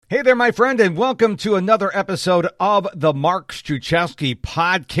Hey there, my friend, and welcome to another episode of the Mark Struczewski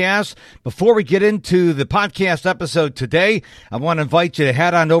podcast. Before we get into the podcast episode today, I want to invite you to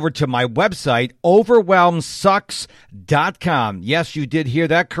head on over to my website, overwhelmsucks.com. Yes, you did hear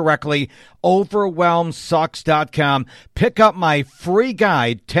that correctly, overwhelmsucks.com. Pick up my free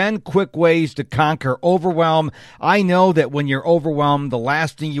guide, 10 Quick Ways to Conquer Overwhelm. I know that when you're overwhelmed, the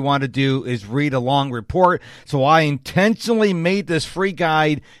last thing you want to do is read a long report, so I intentionally made this free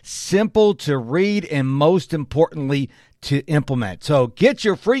guide simple to read and most importantly to implement. So get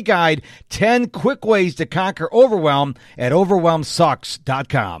your free guide, 10 Quick Ways to Conquer Overwhelm at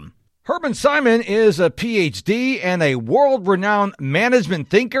overwhelmsucks.com. Hermann Simon is a PhD and a world-renowned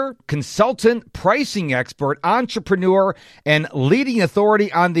management thinker, consultant, pricing expert, entrepreneur, and leading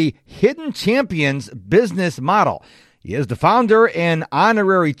authority on the Hidden Champions business model. He is the founder and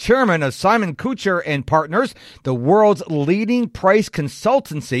honorary chairman of Simon Kucher and Partners, the world's leading price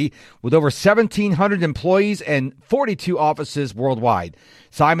consultancy with over 1,700 employees and 42 offices worldwide.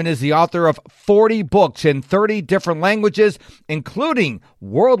 Simon is the author of 40 books in 30 different languages, including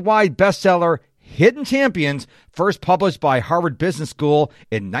worldwide bestseller Hidden Champions, first published by Harvard Business School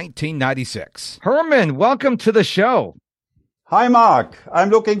in 1996. Hermann, welcome to the show. Hi, Mark.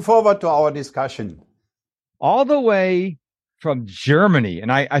 I'm looking forward to our discussion. All the way from Germany.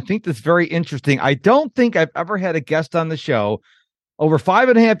 And I think that's very interesting. I don't think I've ever had a guest on the show. Over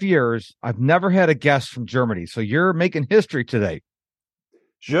 5.5 years, I've never had a guest from Germany. So you're making history today.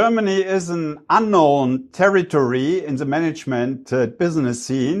 Germany is an unknown territory in the management business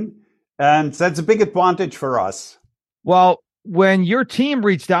scene. And that's a big advantage for us. Well, when your team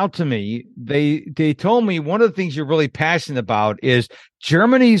reached out to me, they told me one of the things you're really passionate about is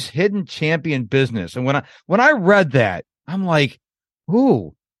Germany's hidden champion business. And when I read that, I'm like,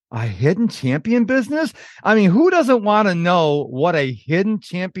 ooh, a hidden champion business? I mean, who doesn't want to know what a hidden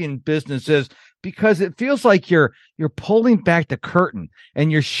champion business is? Because it feels like you're pulling back the curtain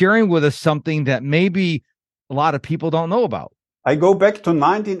and you're sharing with us something that maybe a lot of people don't know about. I go back to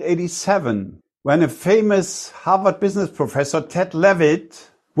 1987. When a famous Harvard business professor, Ted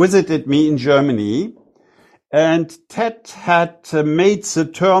Levitt, visited me in Germany, and Ted had made the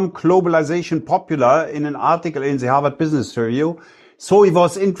term globalization popular in an article in the Harvard Business Review. So he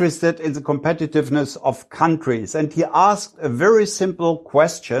was interested in the competitiveness of countries. And he asked a very simple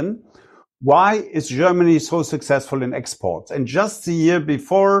question: why is Germany so successful in exports? And just the year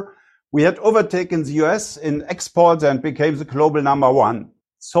before, we had overtaken the US in exports and became the global number one.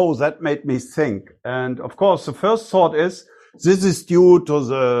 So that made me think. And of course, the first thought is this is due to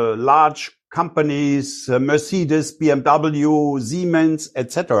the large companies, Mercedes, BMW, Siemens,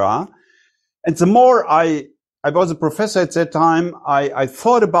 etc. And the more I was a professor at that time, I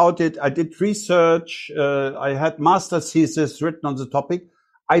thought about it. I did research. I had master's thesis written on the topic.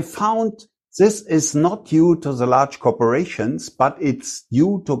 I found this is not due to the large corporations, but it's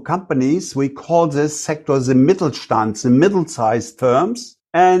due to companies. We call this sector the Mittelstand, the middle-sized firms.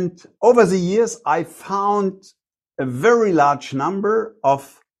 And over the years, I found a very large number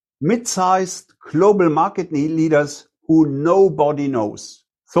of mid-sized global market leaders who nobody knows.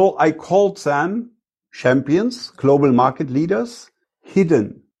 So I called them champions, global market leaders,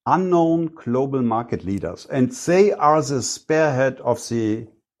 hidden, unknown global market leaders. And they are the spearhead of the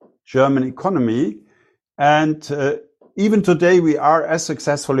German economy. And even today, we are as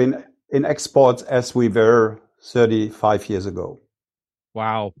successful in exports as we were 35 years ago.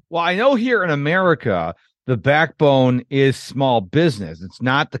 Wow. Well, I know here in America, the backbone is small business. It's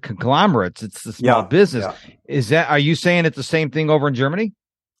not the conglomerates. It's the small business. Yeah. Are you saying it's the same thing over in Germany?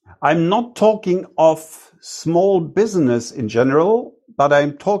 I'm not talking of small business in general, but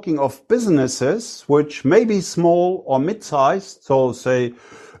I'm talking of businesses which may be small or mid-sized. So say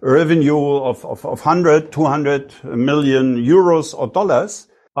a revenue of 100, 200 million euros or dollars.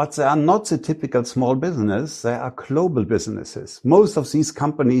 But they are not the typical small business. They are global businesses. Most of these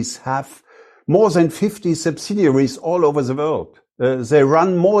companies have more than 50 subsidiaries all over the world. They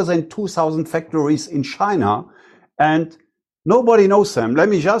run more than 2,000 factories in China, and nobody knows them. Let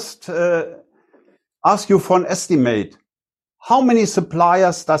me just ask you for an estimate. How many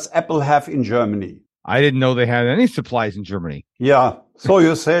suppliers does Apple have in Germany? I didn't know they had any supplies in Germany. Yeah. So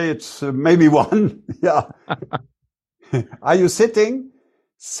you say it's maybe one. Yeah. Are you sitting?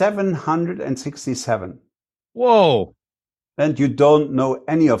 767. Whoa. And you don't know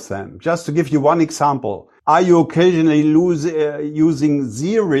any of them. Just to give you one example, are you occasionally using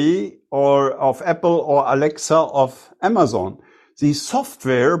Siri or of Apple or Alexa of Amazon? The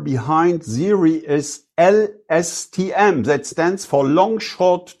software behind Siri is LSTM. That stands for long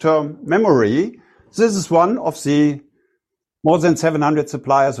short-term memory. This is one of the more than 700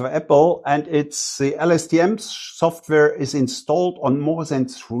 suppliers of Apple, and it's the LSTM software is installed on more than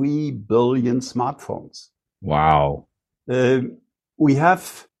 3 billion smartphones. Wow. We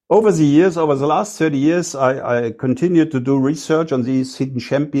have, over the last 30 years, I continued to do research on these hidden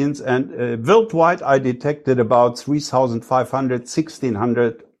champions, and worldwide I detected about 3,500,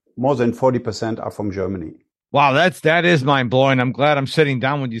 1,600, more than 40% are from Germany. Wow, that is mind-blowing. I'm glad I'm sitting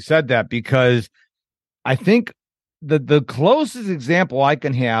down when you said that, because I think the closest example I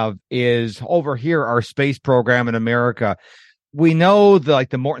can have is over here, our space program in America. We know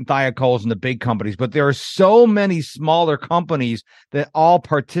the Morton Thiokol and the big companies, but there are so many smaller companies that all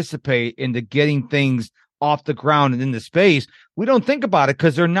participate into getting things off the ground and into space. We don't think about it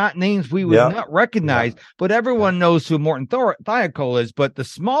because they're not names we would not recognize, but everyone knows who Morton Thiokol is. But the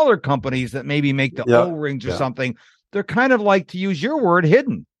smaller companies that maybe make the O-rings or something, they're kind of like, to use your word,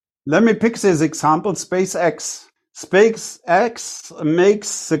 hidden. Let me pick this example, SpaceX. SpaceX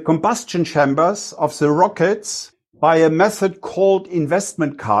makes the combustion chambers of the rockets by a method called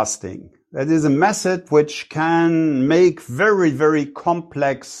investment casting. That is a method which can make very, very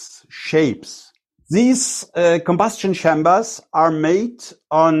complex shapes. These combustion chambers are made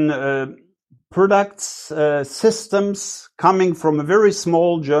on products, systems coming from a very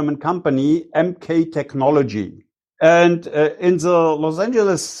small German company, MK Technology. And in the Los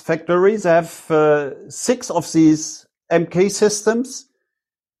Angeles factories, they have 6 of these MK systems,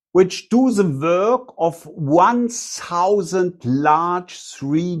 which do the work of 1,000 large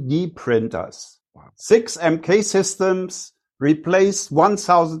 3D printers. Wow. 6 MK systems replace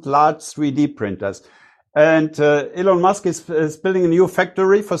 1,000 large 3D printers. And Elon Musk is building a new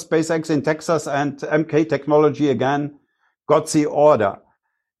factory for SpaceX in Texas, and MK Technology again got the order.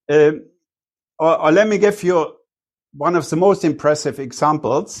 Or let me give you one of the most impressive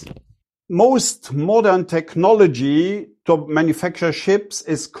examples. Most modern technology to manufacture chips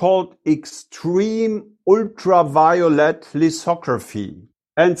is called extreme ultraviolet lithography.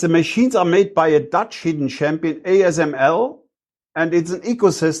 And the machines are made by a Dutch hidden champion, ASML. And it's an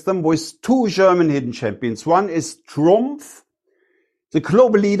ecosystem with 2 German hidden champions. One is Trumpf, the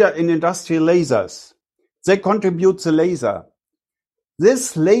global leader in industrial lasers. They contribute the laser.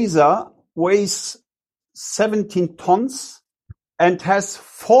 This laser weighs 17 tons and has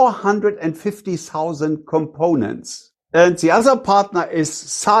 450,000 components. And the other partner is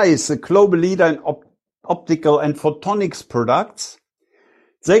Zeiss, the global leader in optical and photonics products.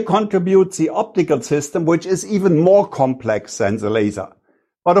 They contribute the optical system, which is even more complex than the laser.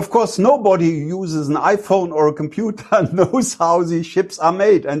 But of course, nobody who uses an iPhone or a computer knows how these chips are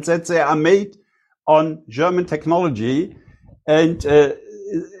made, and that they are made on German technology. And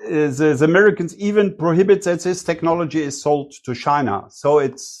the Americans even prohibit that this technology is sold to China. So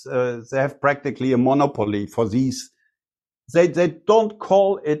it's they have practically a monopoly for these. They don't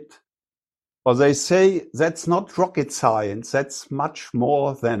call it, or they say that's not rocket science. That's much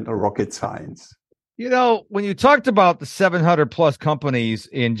more than a rocket science. You know, when you talked about the 700 plus companies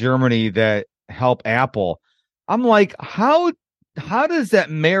in Germany that help Apple, I'm like, how does that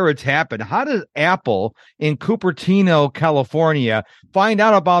marriage happen? How does Apple in Cupertino, California, find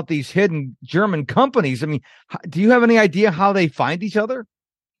out about these hidden German companies? I mean, do you have any idea how they find each other?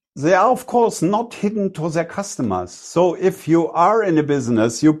 They are, of course, not hidden to their customers. So if you are in a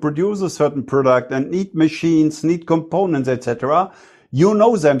business, you produce a certain product and need machines, need components, etc., you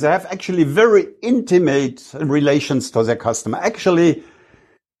know them. They have actually very intimate relations to their customer. Actually,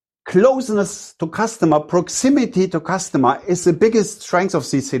 closeness to customer, proximity to customer is the biggest strength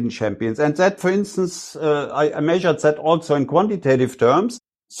of these hidden champions. And that, for instance, I measured that also in quantitative terms.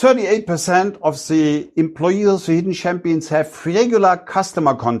 38% of the employees of the hidden champions have regular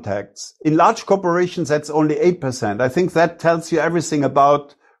customer contacts. In large corporations, that's only 8%. I think that tells you everything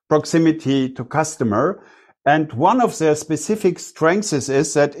about proximity to customer. And one of their specific strengths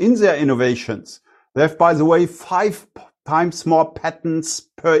is that in their innovations, they have, by the way, 5 times more patents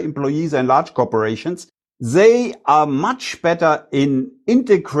per employees than large corporations. They are much better in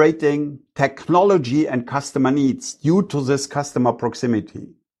integrating technology and customer needs due to this customer proximity.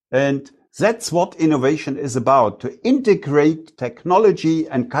 And that's what innovation is about, to integrate technology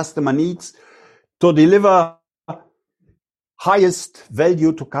and customer needs to deliver highest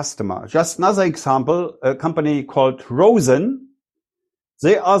value to customer. Just another example, a company called Rosen.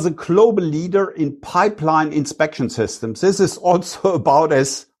 They are the global leader in pipeline inspection systems. This is also about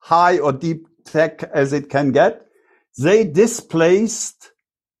as high or deep tech as it can get. They displaced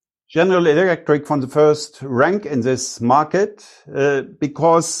General Electric from the first rank in this market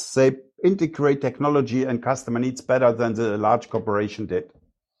because they integrate technology and customer needs better than the large corporation did.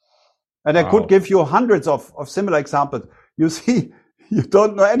 And I could give you hundreds of similar examples. you see, you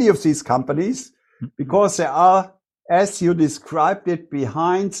don't know any of these companies because they are, as you described it,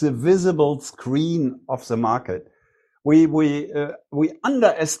 behind the visible screen of the market. We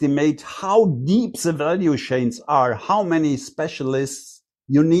underestimate how deep the value chains are, how many specialists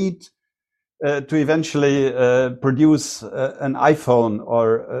you need to eventually produce an iPhone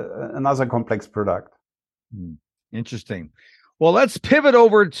or another complex product. Interesting. Well, let's pivot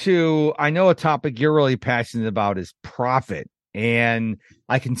over to, I know a topic you're really passionate about is profit. And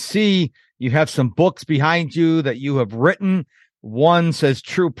I can see you have some books behind you that you have written. One says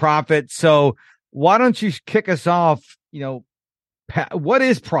True Profit. So why don't you kick us off? What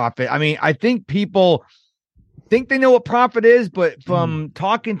is profit? I mean, I think people think they know what profit is, but from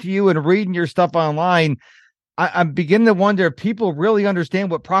talking to you and reading your stuff online, I'm beginning to wonder if people really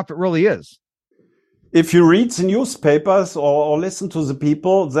understand what profit really is. If you read the newspapers or listen to the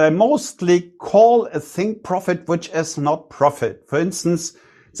people, they mostly call a thing profit, which is not profit. For instance,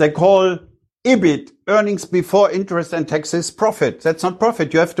 they call EBIT, earnings before interest and taxes, profit. That's not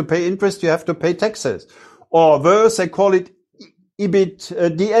profit. You have to pay interest, you have to pay taxes. Or worse, they call it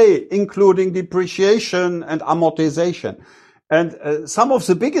EBITDA, including depreciation and amortization. And some of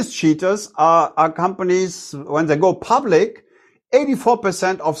the biggest cheaters are companies, when they go public,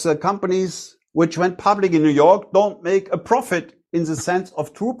 84% of the companies which went public in New York don't make a profit in the sense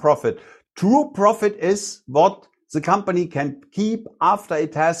of true profit. True profit is what the company can keep after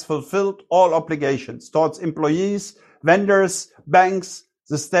it has fulfilled all obligations towards employees, vendors, banks,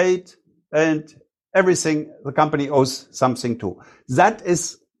 the state, and everything the company owes something to. That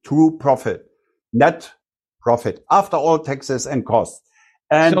is true profit, net profit, after all taxes and costs.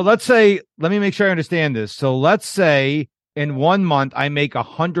 And so let's say, let me make sure I understand this. So let's say in 1 month, I make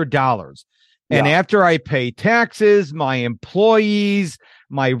 $100. And after I pay taxes, my employees,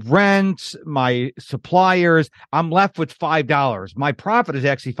 my rent, my suppliers, I'm left with $5. My profit is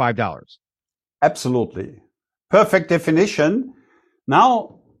actually $5. Absolutely. Perfect definition.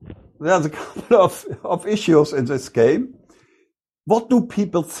 Now, there's a couple of issues in this game. What do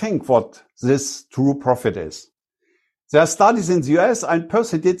people think what this true profit is? There are studies in the US. I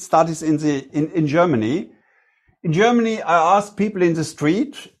personally did studies in Germany. In Germany, I asked people in the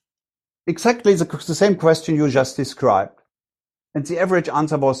street exactly the same question you just described. And the average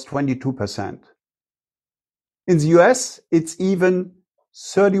answer was 22%. In the US, it's even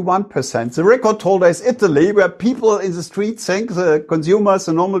 31%. The record holder is Italy, where people in the street think, the consumers,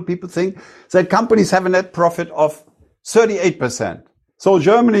 the normal people think, that companies have a net profit of 38%. So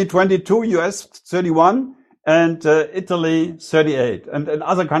Germany 22, US 31, and Italy 38. And in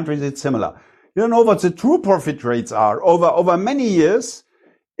other countries, it's similar. You don't know what the true profit rates are. Over many years,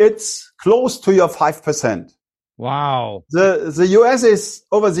 it's close to your 5%. Wow. The US is,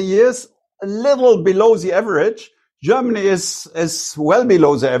 over the years, a little below the average. Germany is well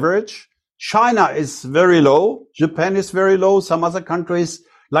below the average. China is very low. Japan is very low. Some other countries,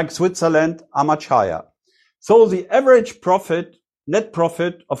 like Switzerland, are much higher. So the average profit, net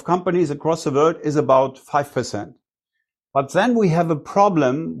profit of companies across the world is about 5%. But then we have a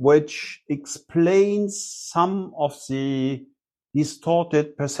problem which explains some of the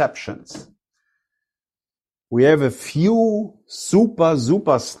distorted perceptions. We have a few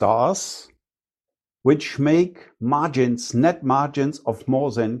superstars which make margins, net margins of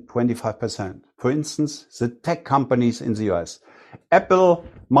more than 25%. For instance, the tech companies in the US. Apple,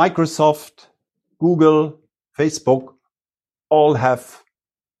 Microsoft, Google, Facebook all have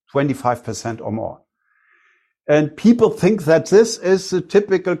 25% or more. And people think that this is a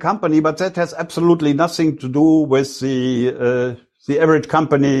typical company, but that has absolutely nothing to do with the average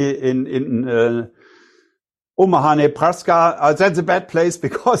company in Omaha, Nebraska. That's a bad place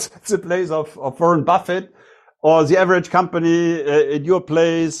because it's a place of Warren Buffett, or the average company in your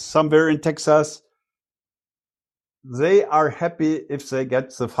place somewhere in Texas. They are happy if they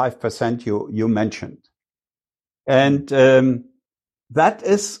get the 5% you mentioned. And that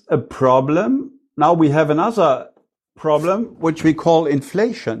is a problem. Now we have another problem, which we call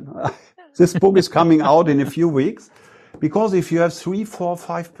inflation. This book is coming out in a few weeks, because if you have 3, 4,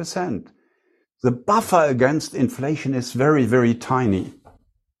 5%, the buffer against inflation is very, very tiny.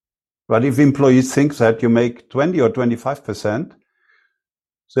 But if employees think that you make 20 or 25%,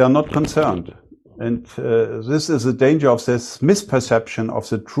 they are not concerned. And this is the danger of this misperception of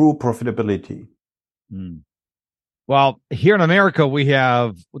the true profitability. Well, here in America, we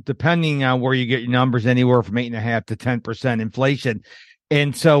have, depending on where you get your numbers, anywhere from 8.5% to 10% inflation.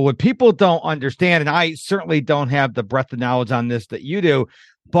 And so what people don't understand, and I certainly don't have the breadth of knowledge on this that you do,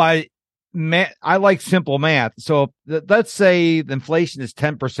 but I like simple math. So let's say the inflation is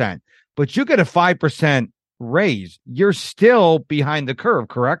 10%, but you get a 5% raise. You're still behind the curve,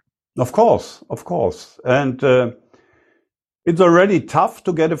 correct? Of course. And it's already tough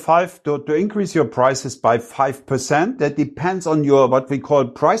to get to increase your prices by 5%. That depends on your, what we call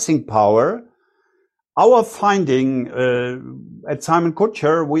pricing power. Our finding at Simon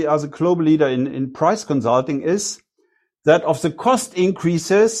Kucher, we are the global leader in price consulting, is that of the cost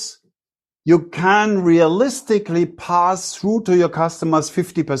increases, you can realistically pass through to your customers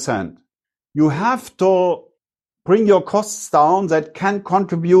 50%. You have to bring your costs down. That can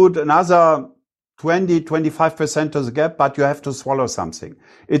contribute another 20-25% to the gap, but you have to swallow something.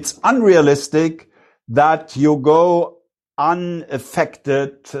 It's unrealistic that you go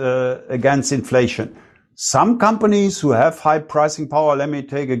unaffected against inflation. Some companies who have high pricing power, let me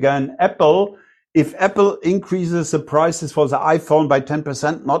take again Apple. If Apple increases the prices for the iPhone by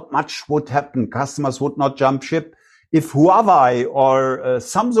 10%, not much would happen. Customers would not jump ship. If Huawei or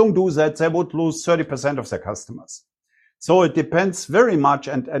Samsung do that, they would lose 30% of their customers. So it depends very much.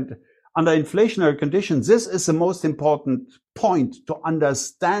 And under inflationary conditions, this is the most important point to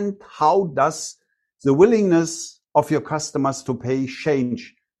understand. How does the willingness of your customers to pay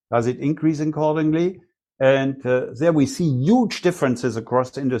change? Does it increase accordingly? And there we see huge differences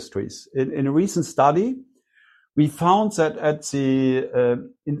across the industries. In a recent study, we found that at the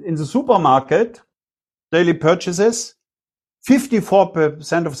in the supermarket, daily purchases,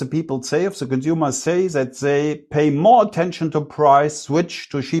 54% of the people say, of the consumers say, that they pay more attention to price, switch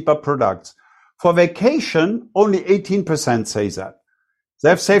to cheaper products. For vacation, only 18% say that. They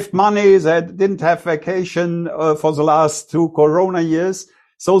have saved money. They didn't have vacation for the last 2 Corona years.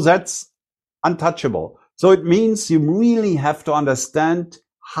 So that's untouchable. So it means you really have to understand,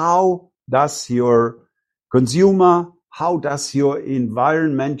 how does your consumer, how does your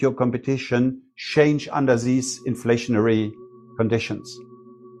environment, your competition change under these inflationary conditions.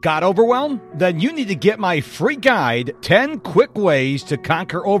 Got overwhelmed? Then you need to get my free guide, 10 Quick Ways to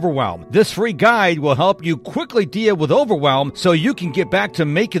Conquer Overwhelm. This free guide will help you quickly deal with overwhelm so you can get back to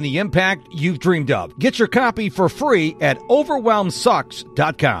making the impact you've dreamed of. Get your copy for free at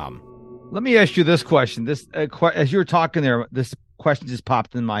overwhelmsucks.com. Let me ask you this question. As you were talking there, this question just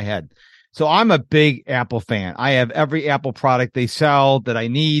popped in my head. So I'm a big Apple fan. I have every Apple product they sell that I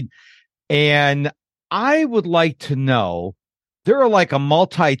need. And I would like to know, they're like a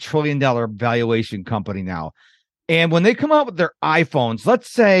multi-trillion-dollar valuation company now. And when they come out with their iPhones, let's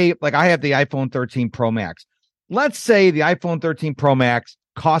say, like I have the iPhone 13 Pro Max. Let's say the iPhone 13 Pro Max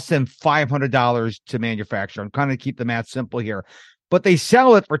costs them $500 to manufacture. I'm kind of keep the math simple here. But they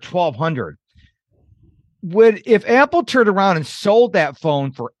sell it for $1,200. If Apple turned around and sold that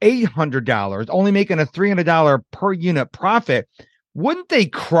phone for $800, only making a $300 per unit profit, wouldn't they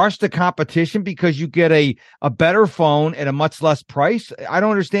crush the competition because you get a better phone at a much less price? I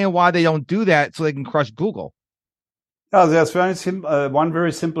don't understand why they don't do that so they can crush Google. Yeah, there's one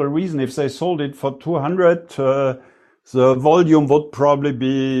very simple reason. If they sold it for $200, the volume would probably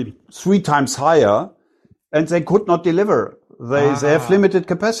be 3 times higher, and they could not deliver. They have limited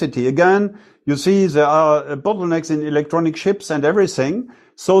capacity. Again, you see there are bottlenecks in electronic chips and everything.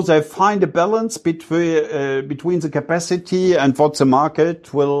 So they find a balance between the capacity and what the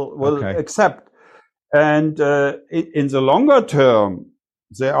market will accept. And in the longer term,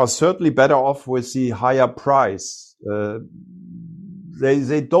 they are certainly better off with the higher price.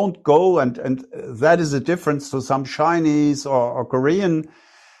 They don't go, and that is the difference to some Chinese or Korean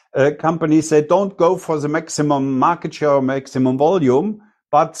companies. They don't go for the maximum market share or maximum volume,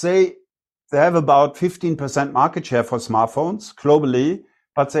 but they have about 15% market share for smartphones globally,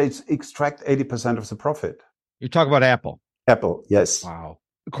 but they extract 80% of the profit. You're talking about Apple? Apple, yes. Wow.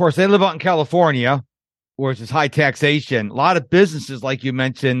 Of course, they live out in California, where it's high taxation. A lot of businesses, like you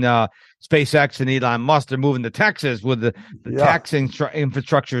mentioned, SpaceX and Elon Musk, they're moving to Texas with the tax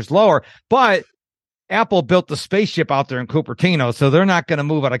infrastructure is lower. But Apple built the spaceship out there in Cupertino, so they're not going to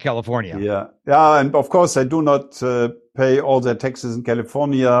move out of California. Yeah, and of course, they do not pay all their taxes in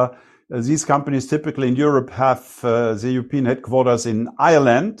California. These companies typically in Europe have the European headquarters in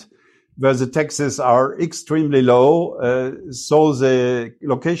Ireland, where the taxes are extremely low. So the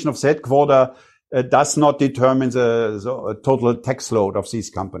location of the headquarters does not determine the total tax load of these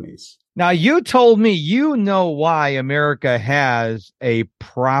companies. Now, you told me you know why America has a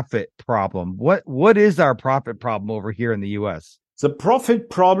profit problem. What is our profit problem over here in the U.S.? The profit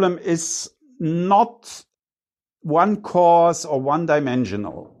problem is not one cause or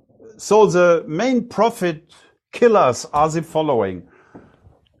one-dimensional. So the main profit killers are the following.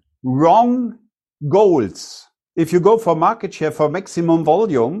 Wrong goals. If you go for market share, for maximum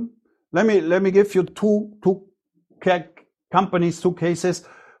volume, let me give you two companies, 2 cases.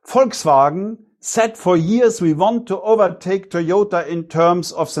 Volkswagen said for years, we want to overtake Toyota in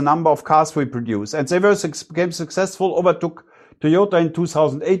terms of the number of cars we produce. And they became successful, overtook Toyota in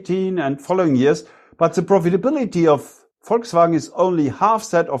 2018 and following years. But the profitability of Volkswagen is only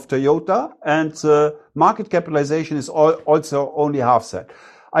half that of Toyota, and the market capitalization is also only half that.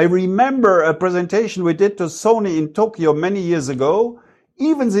 I remember a presentation we did to Sony in Tokyo many years ago.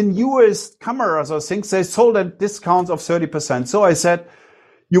 Even the newest cameras or things, they sold at discounts of 30%. So I said,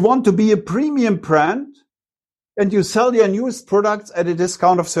 you want to be a premium brand and you sell your newest products at a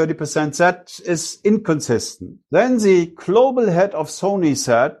discount of 30%. That is inconsistent. Then the global head of Sony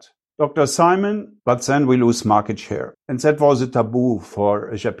said, Dr. Simon, but then we lose market share. And that was a taboo for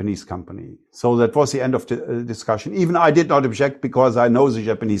a Japanese company. So that was the end of the discussion. Even I did not object because I know the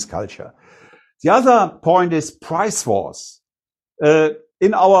Japanese culture. The other point is price wars.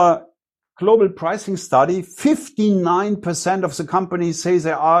 In our global pricing study, 59% of the companies say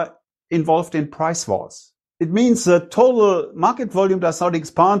they are involved in price wars. It means the total market volume does not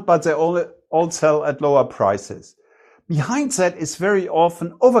expand, but they all sell at lower prices. Behind that is very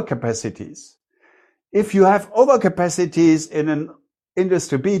often overcapacities. If you have overcapacities in an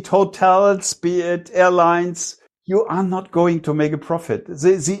industry, be it hotels, be it airlines, you are not going to make a profit.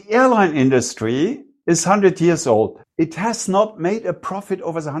 The airline industry is 100 years old. It has not made a profit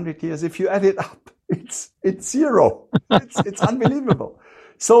over the 100 years. If you add it up, it's zero. It's unbelievable.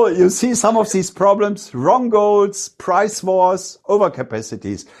 So you see some of these problems, wrong goals, price wars,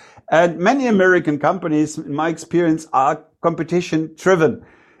 overcapacities. And many American companies, in my experience, are competition driven.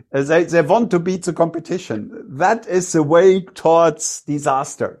 They want to beat the competition. That is the way towards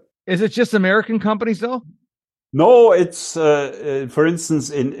disaster. Is it just American companies though? No, it's, for instance,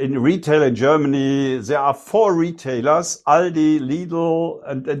 in retail in Germany, there are 4 retailers, Aldi, Lidl,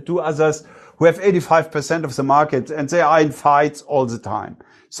 and 2 others who have 85% of the market, and they are in fights all the time.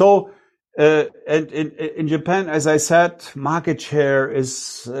 So, and in Japan, as I said, market share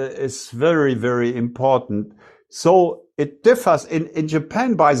is very, very important. So it differs. In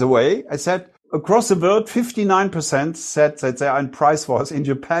Japan, by the way, I said across the world, 59% said that they are in price wars. In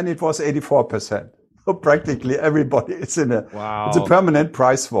Japan, it was 84%. So practically everybody is in it's a permanent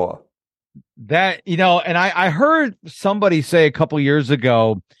price war. That, and I heard somebody say a couple years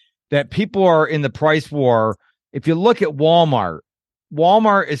ago that people are in the price war. If you look at Walmart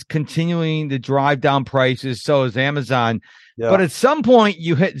is continuing to drive down prices. So is Amazon. Yeah. But at some point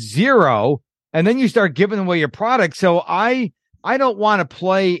you hit zero and then you start giving away your product. So I don't want to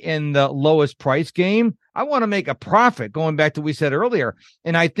play in the lowest price game. I want to make a profit, going back to what we said earlier.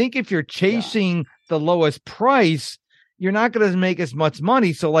 And I think if you're chasing the lowest price, you're not going to make as much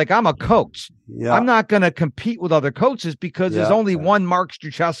money. So like I'm a coach. Yeah. I'm not going to compete with other coaches because there's only one Mark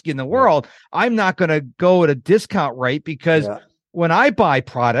Struczewski in the world. I'm not going to go at a discount rate because when I buy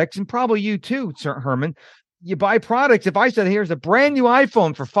products, and probably you too, Sir Hermann, you buy products. If I said, here's a brand new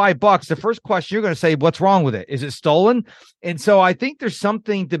iPhone for $5, the first question you're going to say, what's wrong with it? Is it stolen? And so I think there's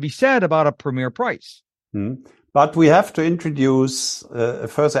something to be said about a premier price. But we have to introduce a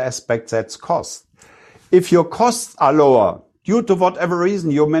further aspect, that's cost. If your costs are lower, due to whatever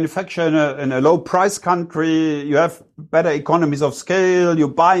reason, you manufacture in a low price country, you have better economies of scale, you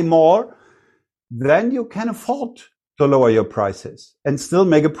buy more, then you can afford to lower your prices and still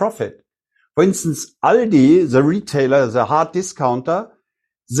make a profit. For instance, Aldi, the retailer, the hard discounter,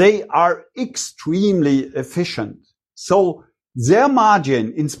 they are extremely efficient. So their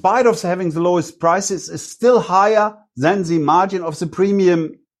margin, in spite of having the lowest prices, is still higher than the margin of the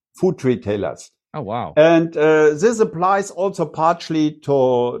premium food retailers. Oh, wow. And this applies also partially to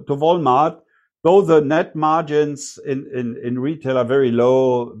Walmart, though the net margins in retail are very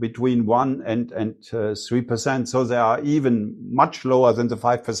low, between 1 and 3%. So they are even much lower than the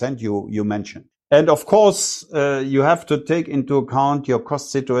 5% you mentioned. And of course, you have to take into account your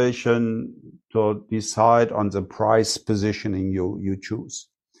cost situation to decide on the price positioning you choose.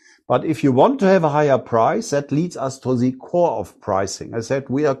 But if you want to have a higher price, that leads us to the core of pricing. I said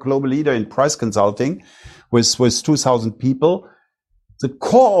we are global leader in price consulting with 2,000 people. The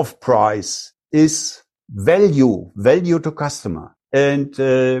core of price is value to customer. And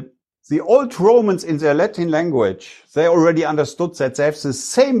the old Romans in their Latin language, they already understood that they have the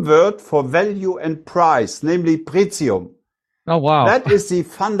same word for value and price, namely pretium. Oh, wow. That is the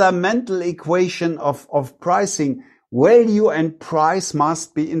fundamental equation of pricing. Value and price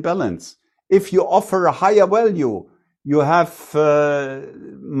must be in balance. If you offer a higher value, you have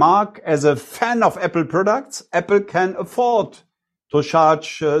Mark as a fan of Apple products. Apple can afford to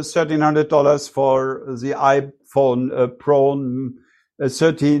charge $1,300 for the iPhone Pro,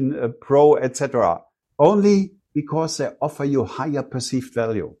 13 Pro, etc. Only because they offer you higher perceived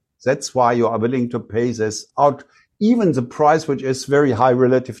value. That's why you are willing to pay this out, even the price, which is very high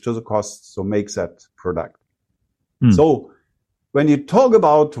relative to the cost, to make that product. So when you talk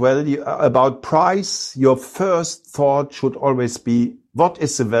about value, about price, your first thought should always be, what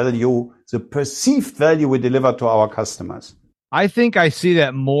is the value, the perceived value we deliver to our customers? I think I see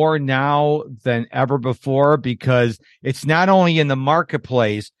that more now than ever before, because it's not only in the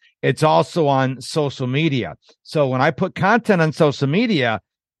marketplace, it's also on social media. So when I put content on social media,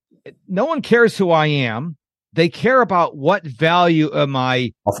 no one cares who I am. They care about what value am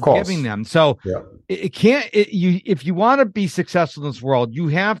I giving them. So it can't, if you want to be successful in this world, you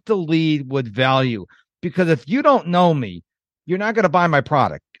have to lead with value, because if you don't know me, you're not going to buy my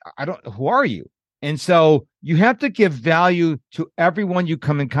product. Who are you? And so you have to give value to everyone you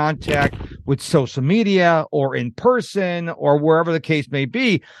come in contact with, social media or in person or wherever the case may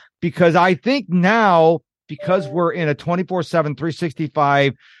be, because I think now, because we're in a 24/7,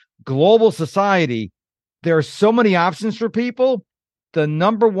 365 global society, there are so many options for people. The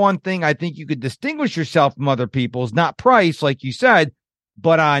number one thing I think you could distinguish yourself from other people is not price, like you said,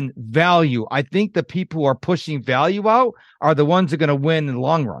 but on value. I think the people who are pushing value out are the ones that are going to win in the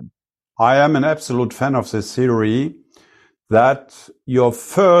long run. I am an absolute fan of this theory that your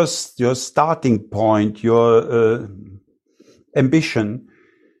starting point, your ambition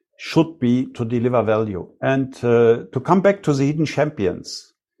should be to deliver value. And to come back to the hidden champions,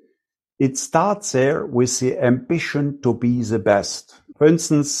 it starts there with the ambition to be the best. For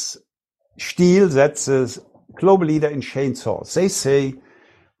instance, Stihl, that's a global leader in chainsaws. They say,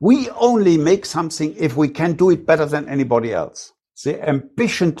 we only make something if we can do it better than anybody else. The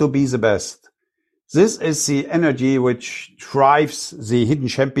ambition to be the best. This is the energy which drives the hidden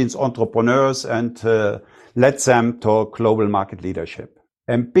champions entrepreneurs and lets them to global market leadership.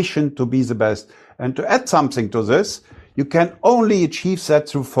 Ambition to be the best. And to add something to this, you can only achieve that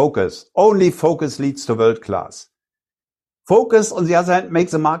through focus. Only focus leads to world class. Focus, on the other hand,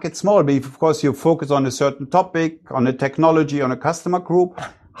 makes the market small. But of course, you focus on a certain topic, on a technology, on a customer group.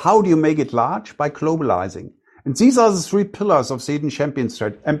 How do you make it large? By globalizing. And these are the three pillars of the hidden champion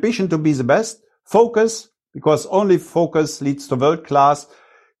strategy. Ambition to be the best, focus, because only focus leads to world class,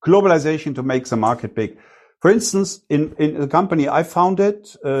 globalization to make the market big. For instance, in the company I founded,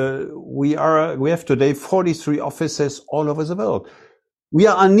 we have today 43 offices all over the world. We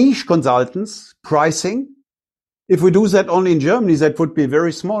are niche consultants, pricing. If we do that only in Germany, that would be a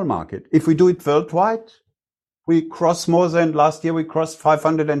very small market. If we do it worldwide, we cross last year we crossed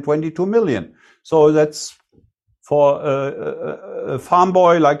 522 million. So that's, for a farm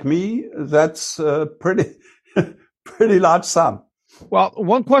boy like me, that's a pretty large sum. Well,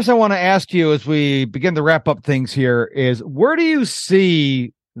 one question I want to ask you as we begin to wrap up things here is, where do you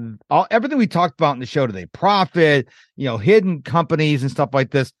see everything we talked about in the show today, profit, hidden companies and stuff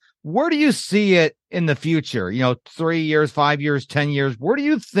like this? Where do you see it in the future? 3 years, 5 years, 10 years? Where do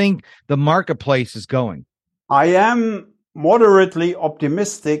you think the marketplace is going? I am moderately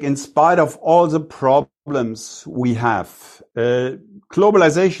optimistic in spite of all the problems we have.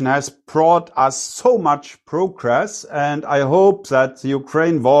 Globalization has brought us so much progress, and I hope that the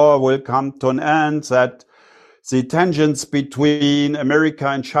Ukraine war will come to an end, that the tensions between America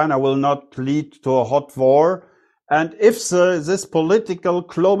and China will not lead to a hot war. And if this political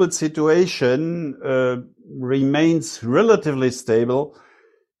global situation remains relatively stable,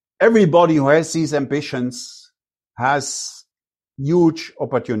 everybody who has these ambitions has huge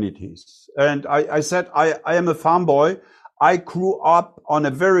opportunities. And I said, I am a farm boy. I grew up on a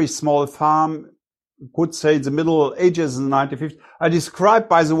very small farm, could say the Middle Ages in the 1950s. I describe,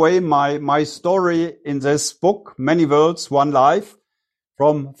 by the way, my story in this book, Many Worlds, One Life,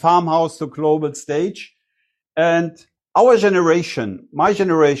 from farmhouse to global stage. And our generation, my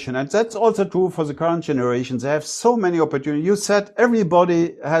generation, and that's also true for the current generations, they have so many opportunities. You said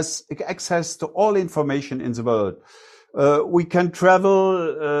everybody has access to all information in the world. We can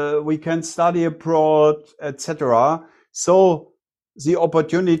travel, we can study abroad, etc. So the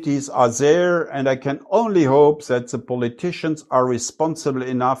opportunities are there, and I can only hope that the politicians are responsible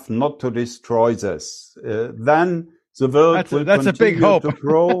enough not to destroy this. Then the world will continue to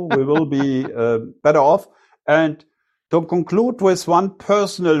grow. We will be better off. And to conclude with one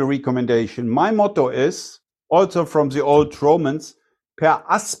personal recommendation, my motto is, also from the old Romans, per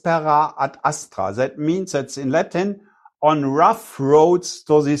aspera ad astra. That means, that's in Latin, on rough roads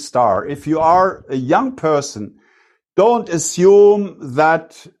to the star. If you are a young person, don't assume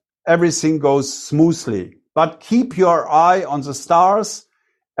that everything goes smoothly, but keep your eye on the stars.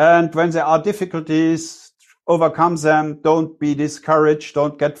 And when there are difficulties, overcome them. Don't be discouraged.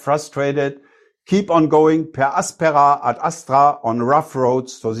 Don't get frustrated. keep on going per aspera ad astra on rough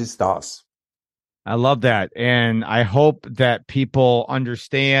roads to the stars. I love that. And I hope that people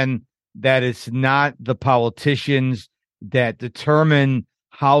understand that it's not the politicians that determine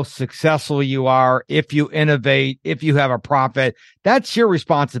how successful you are, if you innovate, if you have a profit. That's your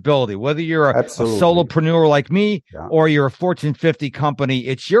responsibility. Whether you're a solopreneur like me or you're a Fortune 50 company,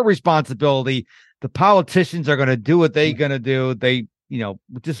 it's your responsibility. The politicians are going to do what they're going to do. They,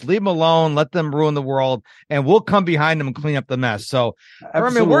 just leave them alone, let them ruin the world, and we'll come behind them and clean up the mess. So,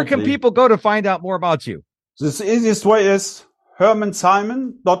 Herman, where can people go to find out more about you? The easiest way is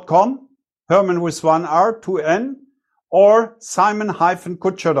hermannsimon.com, Hermann with one R, two N, or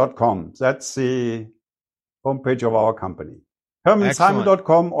simon-kutscher.com. That's the homepage of our company.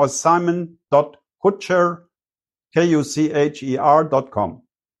 hermannsimon.com or simon.kutscher, Kucher.com.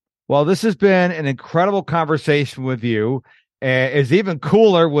 Well, this has been an incredible conversation with you. It's even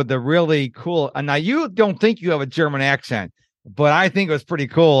cooler with the really cool. Now, you don't think you have a German accent, but I think it was pretty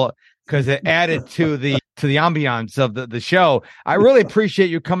cool because it added to the ambiance of the show. I really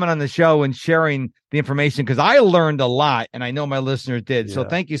appreciate you coming on the show and sharing the information because I learned a lot, and I know my listeners did. Yeah. So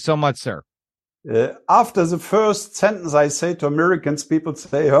thank you so much, sir. After the first sentence I say to Americans, people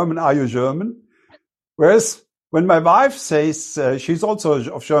say, Herman, are you German? Whereas when my wife says, she's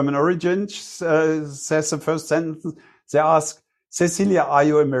also of German origin, she says the first sentence, they ask, Cecilia, are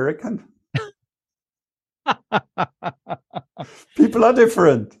you American? People are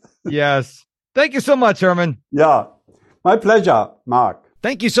different. Yes. Thank you so much, Herman. Yeah. My pleasure, Mark.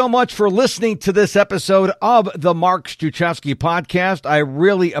 Thank you so much for listening to this episode of the Mark Struczewski podcast. I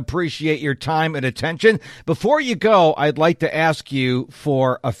really appreciate your time and attention. Before you go, I'd like to ask you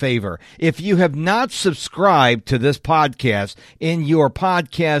for a favor. If you have not subscribed to this podcast in your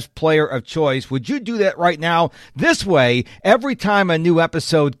podcast player of choice, would you do that right now? This way, every time a new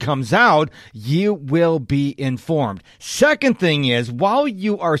episode comes out, you will be informed. Second thing is, while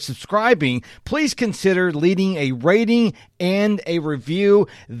you are subscribing, please consider leaving a rating and a review.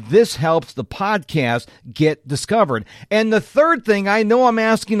 This helps the podcast get discovered. And the third thing, I know I'm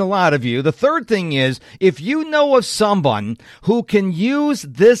asking a lot of you, the third thing is, if you know of someone who can use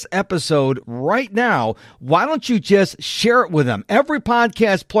this episode right now, why don't you just share it with them? Every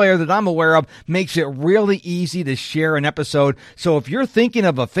podcast player that I'm aware of makes it really easy to share an episode. So if you're thinking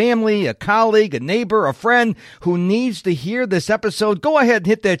of a family, a colleague, a neighbor, a friend who needs to hear this episode, go ahead and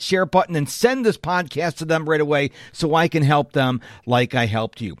hit that share button and send this podcast to them right away so I can help them like I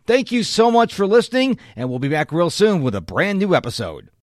helped you. Thank you so much for listening, and we'll be back real soon with a brand new episode.